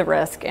up to the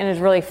risk and is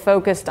really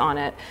focused on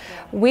it.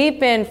 Yeah. We've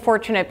been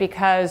fortunate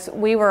because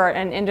we were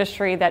an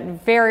industry that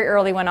very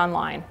early went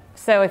online.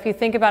 So if you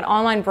think about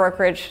online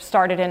brokerage,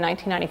 started in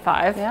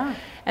 1995. Yeah.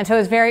 And so it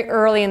was very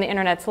early in the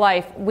internet's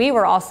life. We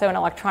were also an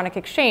electronic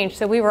exchange,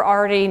 so we were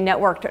already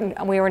networked,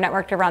 and we were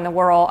networked around the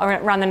world,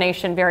 around the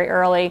nation very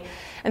early.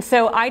 And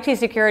so IT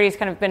security has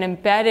kind of been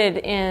embedded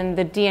in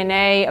the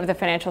DNA of the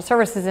financial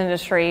services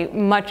industry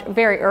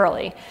very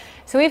early.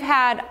 So we've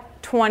had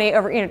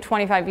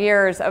 25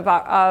 years of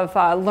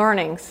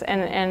learnings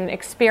and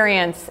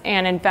experience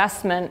and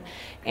investment,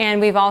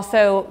 and we've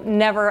also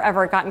never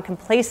ever gotten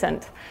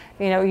complacent.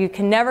 You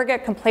can never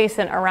get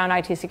complacent around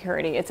IT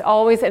security. It's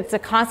a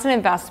constant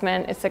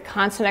investment. It's a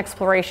constant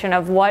exploration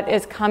of what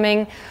is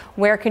coming,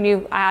 where can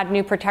you add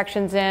new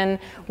protections in,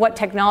 what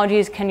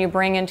technologies can you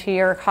bring into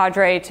your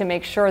cadre to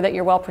make sure that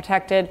you're well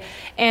protected,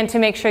 and to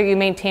make sure you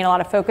maintain a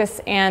lot of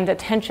focus and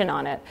attention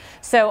on it.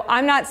 So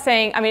I'm not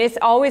saying, it's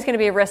always going to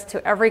be a risk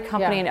to every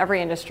company and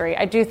every industry.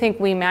 I do think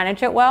we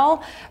manage it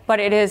well,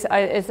 but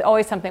it's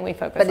always something we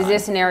focus on. But is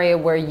this an area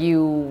where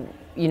you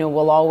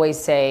will always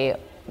say,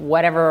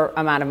 whatever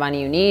amount of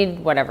money you need,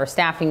 whatever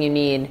staffing you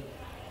need,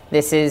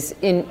 this is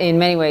in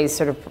many ways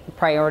sort of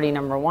priority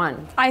number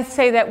one? I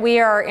say that we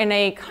are in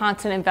a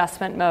constant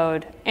investment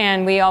mode,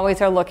 and we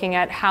always are looking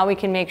at how we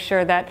can make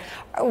sure that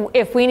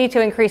if we need to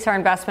increase our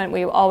investment,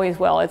 we always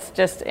will. It's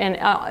just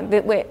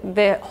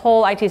the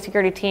whole IT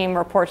security team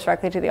reports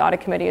directly to the audit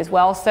committee as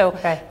well, so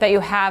that you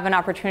have an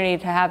opportunity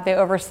to have the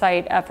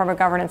oversight from a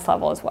governance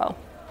level as well.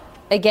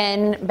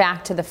 Again,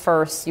 back to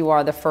you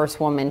are the first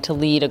woman to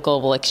lead a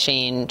global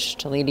exchange,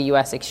 to lead a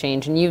U.S.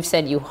 exchange. And you've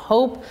said you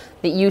hope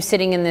that you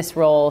sitting in this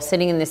role,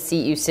 sitting in the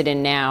seat you sit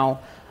in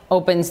now,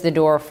 opens the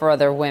door for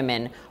other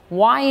women.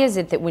 Why is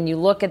it that when you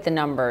look at the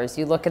numbers,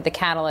 you look at the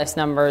Catalyst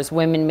numbers,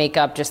 women make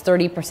up just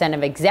 30%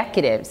 of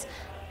executives,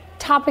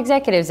 top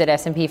executives at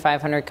S&P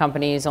 500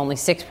 companies, only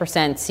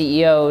 6%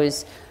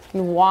 CEOs?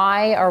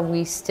 Why are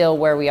we still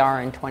where we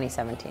are in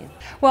 2017?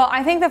 Well,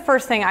 I think the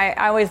first thing I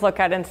always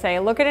look at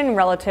look at it in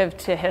relative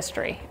to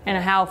history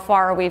and how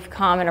far we've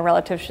come in a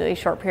relatively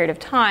short period of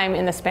time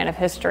in the span of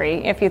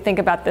history. If you think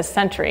about this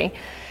century,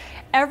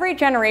 every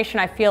generation,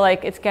 I feel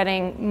like it's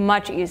getting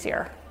much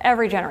easier.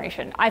 Every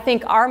generation. I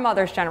think our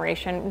mother's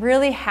generation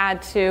really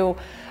had to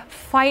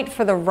fight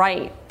for the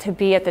right to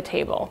be at the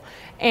table.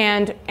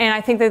 And I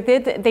think that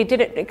they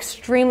did it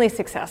extremely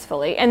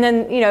successfully. And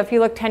then, if you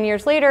look 10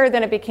 years later,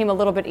 then it became a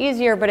little bit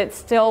easier, but it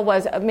still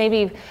was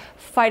maybe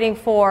fighting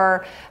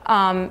for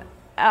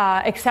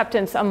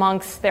acceptance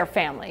amongst their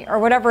family or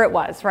whatever it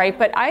was, right?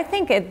 But I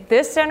think at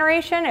this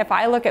generation, if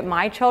I look at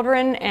my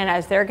children and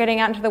as they're getting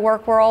out into the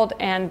work world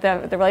and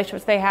the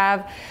relationships they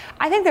have,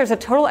 I think there's a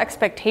total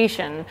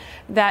expectation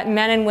that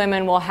men and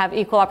women will have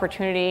equal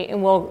opportunity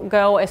and will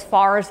go as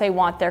far as they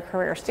want their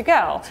careers to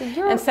go.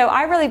 And so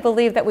I really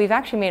believe that we've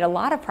actually made a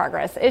lot of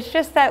progress. It's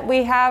just that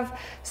we have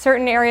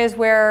certain areas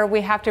where we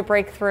have to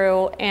break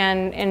through,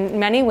 and in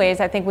many ways,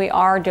 I think we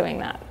are doing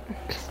that.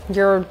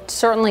 You're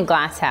certainly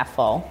glass half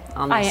full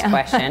on this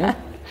question.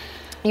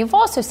 You've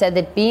also said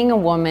that being a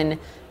woman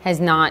has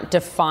not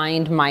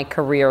defined my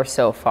career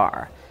so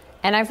far.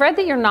 And I've read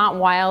that you're not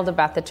wild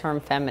about the term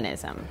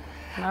feminism.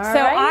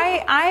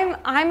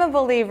 I'm a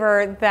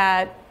believer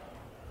that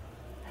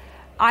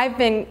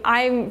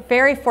I'm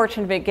very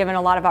fortunate to be given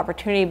a lot of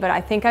opportunity, but I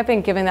think I've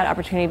been given that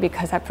opportunity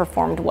because I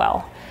performed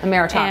well. A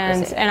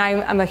meritocracy. And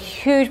I'm a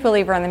huge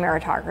believer in the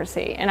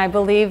meritocracy. And I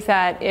believe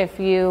that if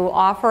you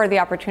offer the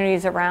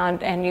opportunities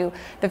around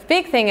the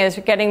big thing is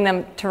getting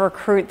them to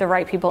recruit the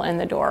right people in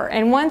the door.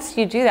 And once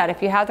you do that,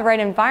 if you have the right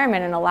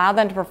environment and allow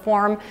them to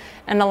perform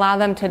and allow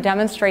them to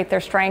demonstrate their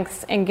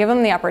strengths and give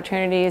them the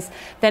opportunities,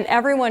 then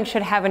everyone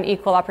should have an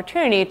equal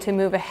opportunity to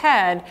move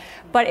ahead.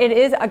 But it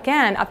is,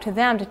 again, up to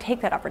them to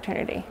take that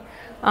opportunity.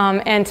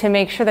 And to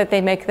make sure that they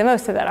make the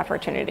most of that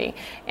opportunity.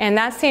 And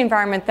that's the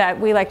environment that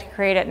we like to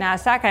create at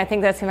Nasdaq, and I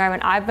think that's the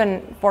environment I've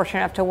been fortunate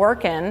enough to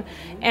work in.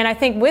 And I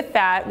think with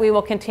that, we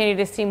will continue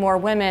to see more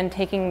women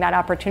taking that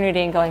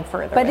opportunity and going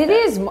further.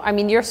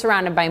 But you're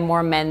surrounded by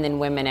more men than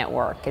women at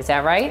work, is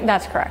that right?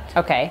 That's correct.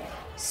 Okay,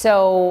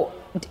 so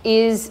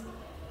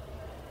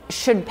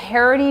should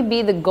parity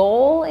be the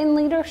goal in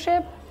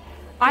leadership?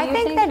 I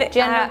think that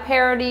gender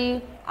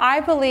parity?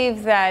 I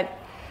believe that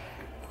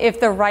if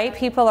the right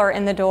people are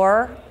in the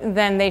door,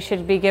 then they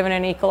should be given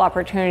an equal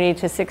opportunity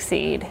to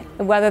succeed.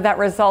 Whether that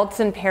results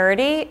in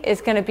parity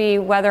is going to be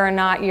whether or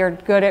not you're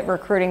good at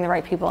recruiting the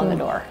right people in the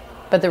door.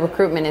 But the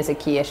recruitment is a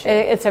key issue.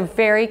 It's a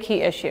very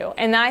key issue.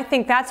 And I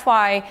think that's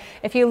why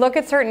if you look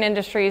at certain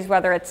industries,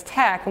 whether it's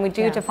tech, and we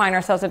do define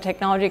ourselves as a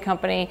technology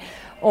company,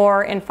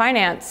 or in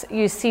finance,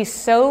 you see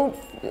so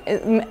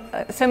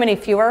many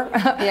fewer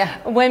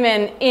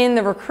women in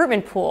the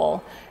recruitment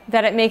pool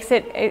that it makes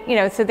it,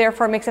 so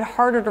therefore it makes it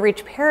harder to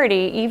reach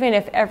parity, even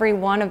if every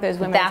one of those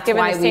women is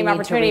given the same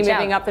opportunity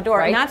moving up the door.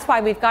 Right? And that's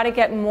why we've got to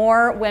get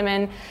more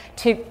women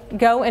to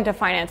go into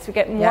finance, to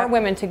get more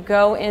women to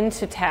go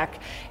into tech,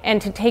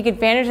 and to take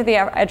advantage of the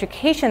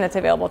education that's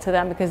available to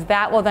them, because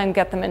that will then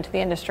get them into the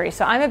industry.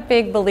 So I'm a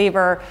big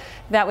believer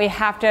that we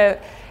have to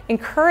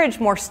encourage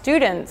more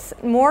students,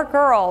 more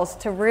girls,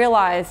 to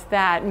realize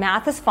that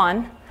math is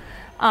fun.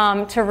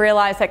 To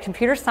realize that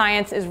computer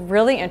science is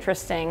really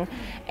interesting,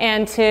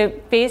 and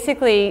to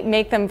basically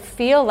make them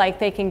feel like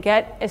they can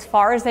get as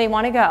far as they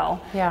want to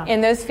go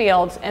in those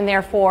fields, and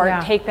therefore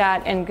take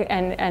that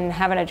and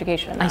have an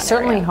education in that I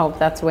certainly area. hope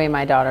that's the way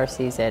my daughter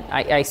sees it.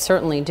 I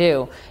certainly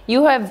do.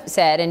 You have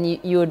said, and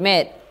you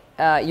admit,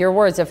 your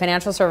words, the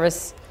financial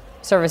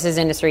services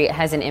industry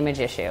has an image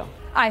issue.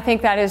 I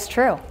think that is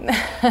true.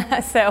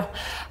 So,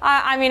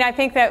 I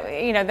think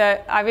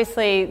that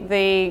obviously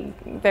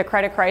the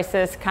credit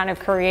crisis kind of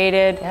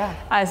created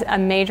as a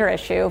major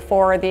issue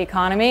for the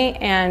economy,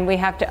 and we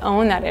have to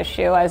own that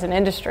issue as an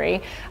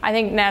industry. I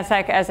think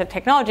Nasdaq, as a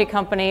technology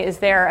company, is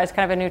there as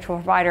kind of a neutral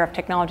provider of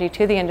technology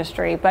to the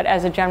industry. But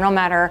as a general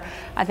matter,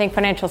 I think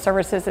financial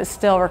services is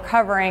still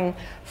recovering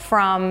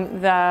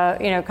from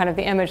the kind of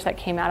the image that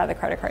came out of the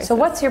credit crisis. So,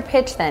 what's your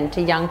pitch then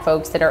to young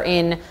folks that are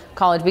in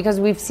college? Because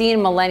we've seen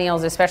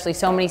millennials, especially,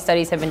 so many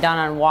studies have been done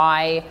on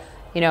why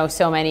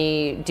so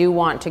many do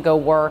want to go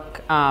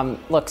work.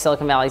 Look,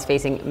 Silicon Valley is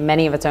facing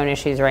many of its own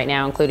issues right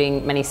now,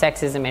 including many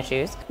sexism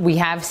issues. We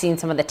have seen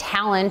some of the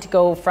talent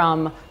go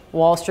from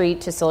Wall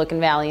Street to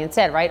Silicon Valley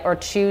instead, right? Or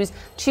choose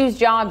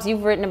jobs,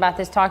 you've written about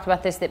this, talked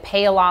about this, that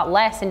pay a lot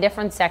less in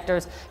different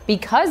sectors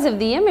because of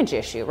the image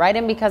issue, right?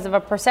 And because of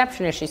a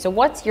perception issue. So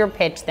what's your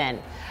pitch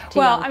then?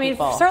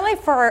 Certainly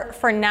for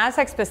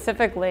Nasdaq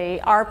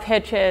specifically, our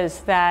pitch is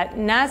that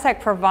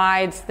Nasdaq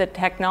provides the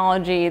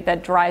technology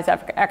that drives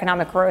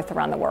economic growth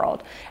around the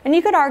world. And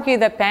you could argue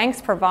that banks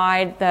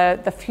provide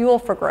the fuel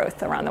for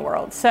growth around the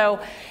world. So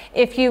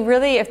if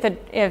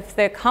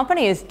the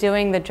company is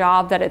doing the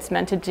job that it's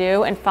meant to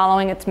do and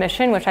following its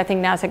mission, which I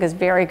think Nasdaq is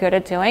very good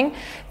at doing,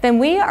 then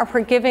we are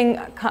giving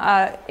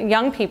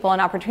young people an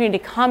opportunity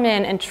to come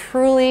in and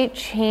truly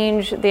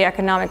change the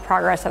economic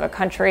progress of a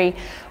country,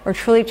 or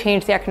truly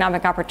change the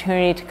economic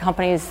opportunity to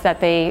companies that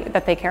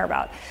they care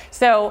about.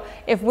 So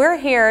if we're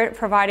here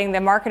providing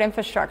the market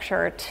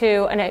infrastructure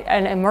to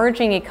an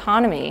emerging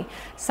economy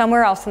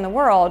somewhere else in the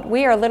world,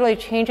 we are literally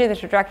changing the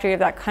trajectory of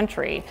that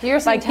country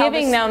by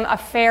giving them a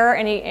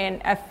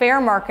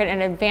fair market,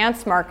 an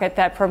advanced market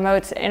that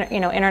promotes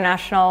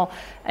international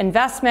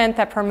investment,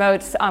 that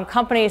promotes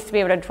companies to be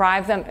able to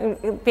drive them,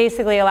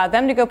 basically allow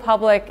them to go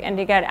public and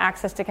to get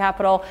access to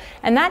capital,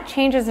 and that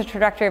changes the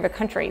trajectory of a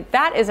country.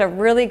 That is a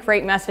really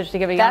great message to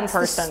give a young person.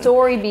 That's the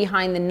story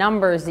behind the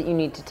numbers that you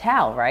need to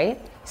tell, right?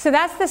 So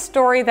that's the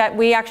story that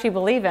we actually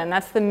believe in.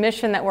 That's the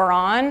mission that we're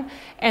on,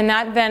 and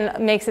that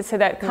then makes it so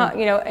that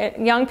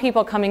young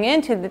people coming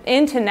into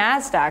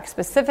Nasdaq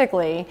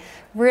specifically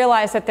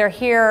realize that they're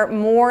here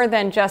more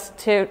than just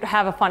to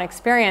have a fun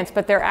experience,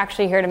 but they're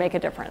actually here to make a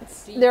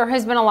difference. There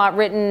has been a lot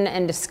written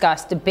and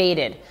discussed,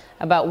 debated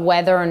about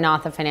whether or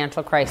not the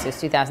financial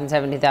crisis,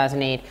 2007,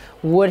 2008,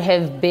 would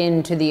have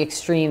been to the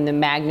extreme, the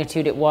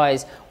magnitude it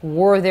was,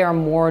 were there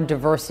more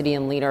diversity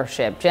in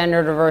leadership,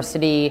 gender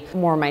diversity,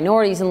 more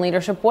minorities in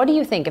leadership. What do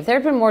you think? If there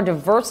had been more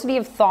diversity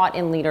of thought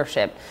in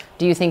leadership,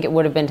 do you think it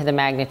would have been to the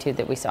magnitude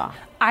that we saw?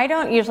 I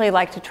don't usually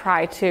like to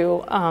try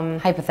to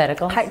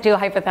hypotheticals. Do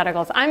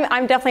hypotheticals.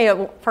 I'm definitely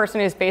a person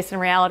who's based in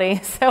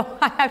reality, so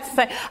I have to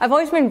say I've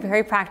always been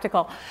very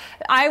practical.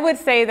 I would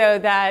say though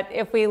that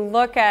if we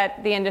look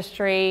at the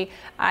industry,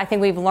 I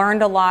think we've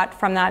learned a lot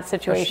from that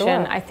situation.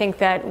 For sure. I think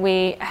that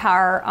we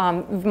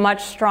are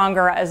much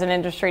stronger as an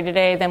industry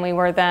today than we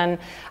were then.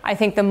 I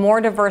think the more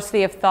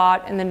diversity of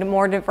thought and the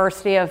more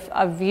diversity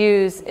of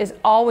views is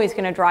always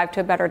going to drive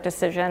to a better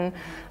decision.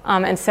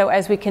 And so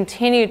as we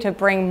continue to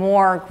bring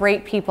more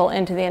great people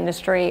into the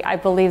industry, I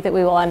believe that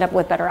we will end up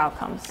with better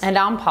outcomes. And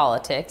on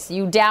politics,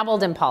 you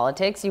dabbled in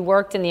politics. You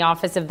worked in the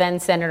office of then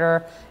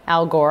Senator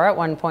Al Gore at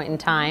one point in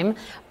time.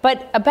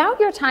 But about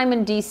your time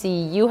in D.C.,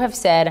 you have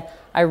said,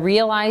 I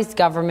realized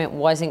government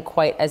wasn't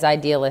quite as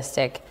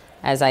idealistic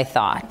as I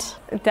thought.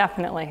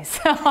 Definitely.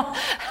 So,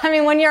 I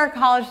mean, when you're a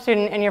college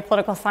student and you're a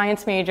political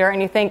science major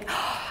and you think,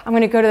 I'm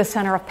going to go to the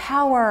center of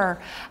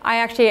power.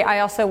 I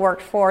also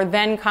worked for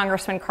then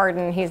Congressman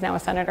Cardin. He's now a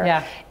senator.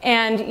 Yeah.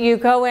 And you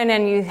go in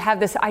and you have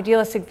this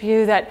idealistic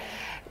view that,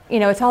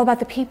 it's all about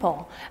the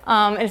people.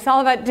 It's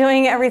all about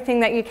doing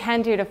everything that you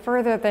can do to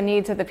further the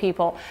needs of the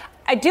people.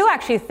 I do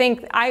actually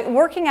think,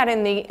 working out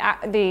in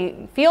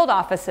the field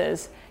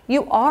offices,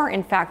 you are,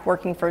 in fact,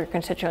 working for your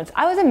constituents.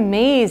 I was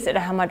amazed at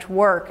how much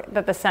work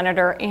that the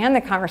senator and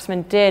the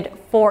congressman did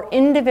for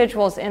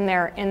individuals in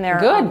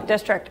their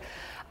district.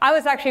 I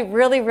was actually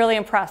really, really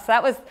impressed.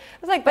 That was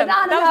like but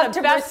not enough the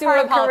to best pursue part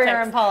a of politics.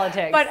 career in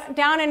politics. But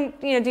down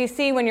in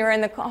D.C., when you're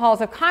in the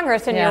halls of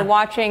Congress and you're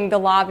watching the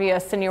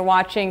lobbyists and you're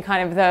watching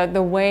kind of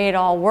the way it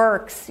all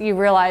works, you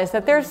realize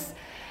that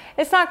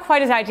it's not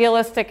quite as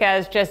idealistic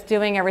as just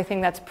doing everything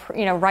that's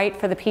right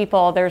for the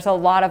people. There's a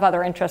lot of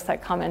other interests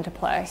that come into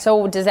play.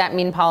 So does that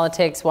mean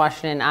politics,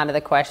 Washington, out of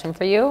the question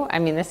for you? I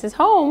mean, this is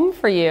home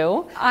for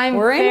you.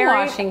 We're in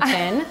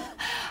Washington.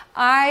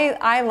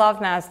 I love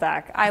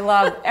Nasdaq. I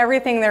love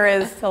everything there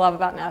is to love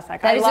about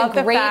Nasdaq.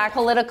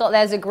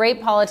 That is a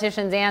great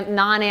politician's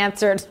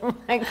non-answer to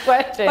my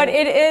question. But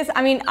it is,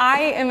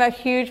 I am a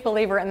huge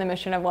believer in the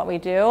mission of what we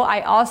do.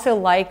 I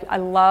also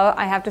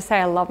I have to say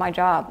I love my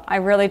job. I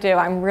really do.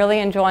 I'm really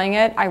enjoying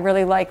it. I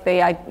really like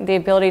the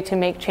ability to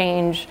make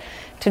change,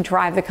 to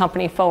drive the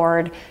company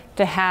forward,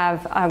 to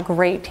have a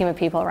great team of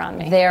people around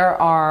me. There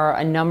are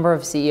a number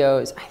of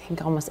CEOs, I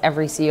think almost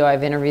every CEO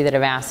I've interviewed that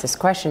I've asked this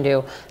question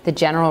to, the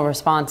general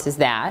response is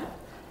that.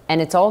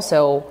 And it's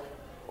also,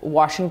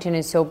 Washington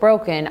is so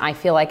broken, I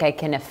feel like I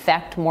can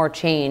affect more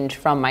change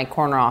from my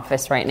corner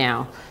office right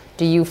now.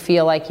 Do you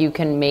feel like you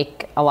can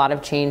make a lot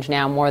of change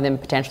now more than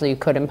potentially you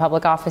could in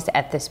public office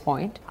at this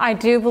point? I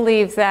do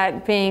believe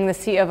that being the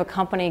CEO of a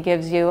company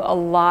gives you a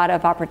lot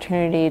of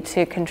opportunity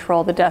to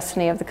control the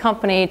destiny of the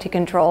company, to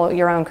control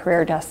your own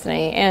career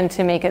destiny, and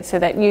to make it so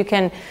that you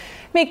can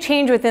make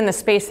change within the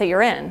space that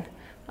you're in.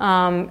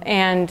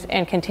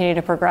 And continue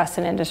to progress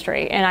in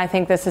industry. And I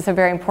think this is a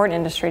very important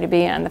industry to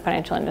be in, the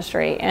financial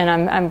industry. And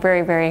I'm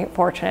very, very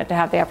fortunate to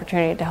have the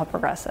opportunity to help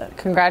progress it.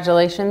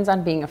 Congratulations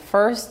on being a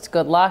first.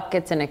 Good luck.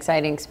 It's an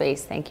exciting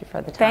space. Thank you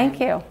for the time. Thank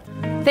you.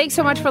 Thanks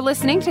so much for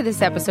listening to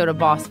this episode of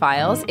Boss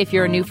Files. If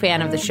you're a new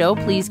fan of the show,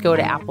 please go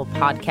to Apple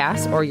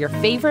Podcasts or your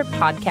favorite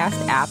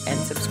podcast app and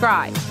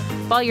subscribe.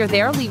 While you're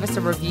there, leave us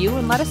a review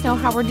and let us know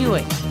how we're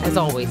doing. As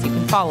always, you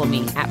can follow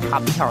me at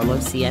Poppy Harlow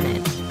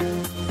CNN.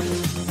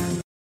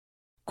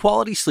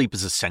 Quality sleep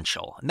is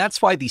essential, and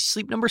that's why the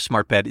Sleep Number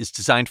Smart Bed is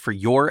designed for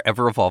your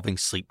ever-evolving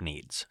sleep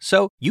needs.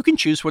 So you can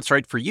choose what's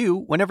right for you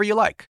whenever you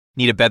like.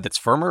 Need a bed that's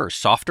firmer or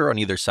softer on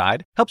either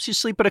side? Helps you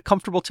sleep at a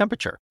comfortable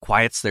temperature.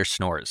 Quiets their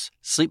snores.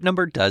 Sleep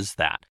Number does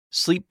that.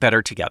 Sleep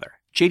better together.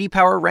 JD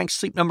Power ranks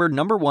Sleep Number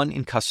number 1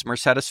 in customer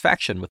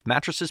satisfaction with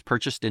mattresses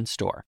purchased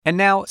in-store. And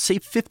now,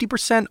 save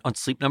 50% on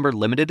Sleep Number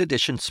limited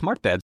edition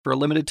smart beds for a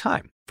limited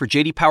time. For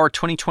JD Power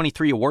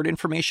 2023 award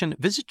information,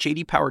 visit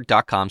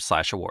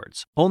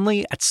jdpower.com/awards.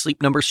 Only at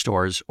Sleep Number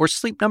stores or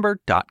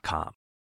sleepnumber.com.